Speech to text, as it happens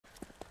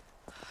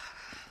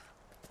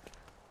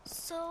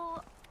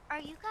So, are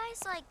you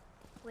guys like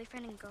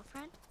boyfriend and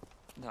girlfriend?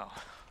 No,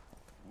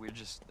 we're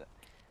just...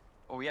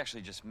 well, we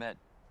actually just met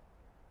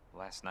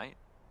last night.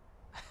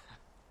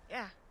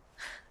 Yeah.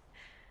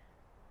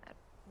 That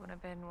would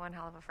have been one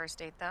hell of a first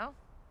date, though.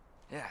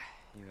 Yeah,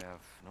 you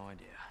have no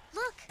idea.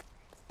 Look!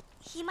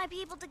 He might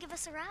be able to give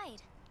us a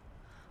ride.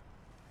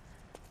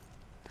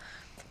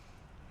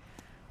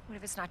 What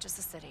if it's not just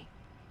the city?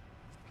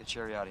 Get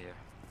Sherry out of here.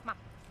 Come on.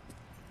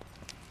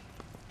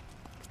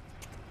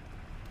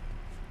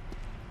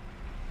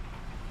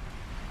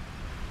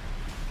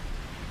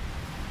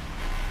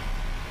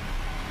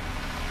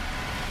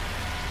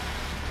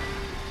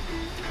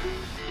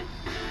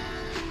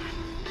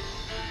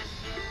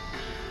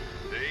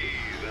 Hey,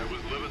 that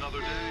was Live Another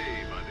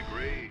Day by The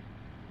Great.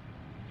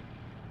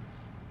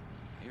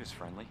 He was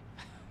friendly.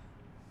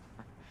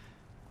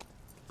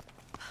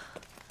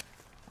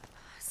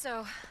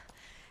 So,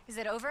 is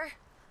it over?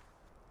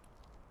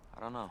 I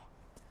don't know.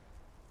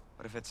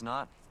 But if it's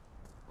not,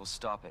 we'll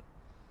stop it.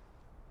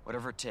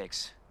 Whatever it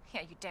takes.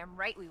 Yeah, you damn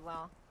right we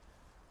will.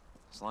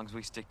 As long as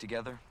we stick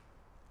together,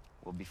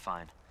 we'll be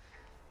fine.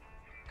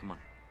 Come on.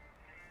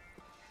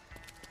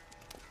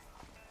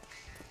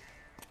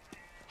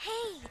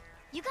 Hey,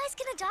 you guys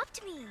can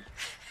adopt me.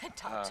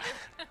 Adopt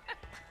you.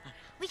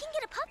 We can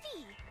get a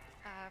puppy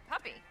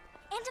Puppy.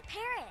 and a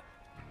parrot.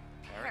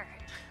 Parrot.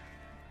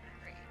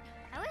 Great.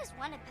 I always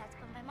wanted pets,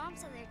 but my mom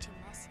said they're too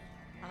messy.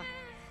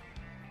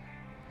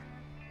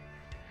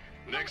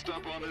 Next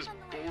up on this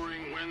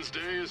boring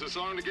Wednesday is a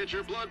song to get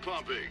your blood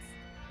pumping.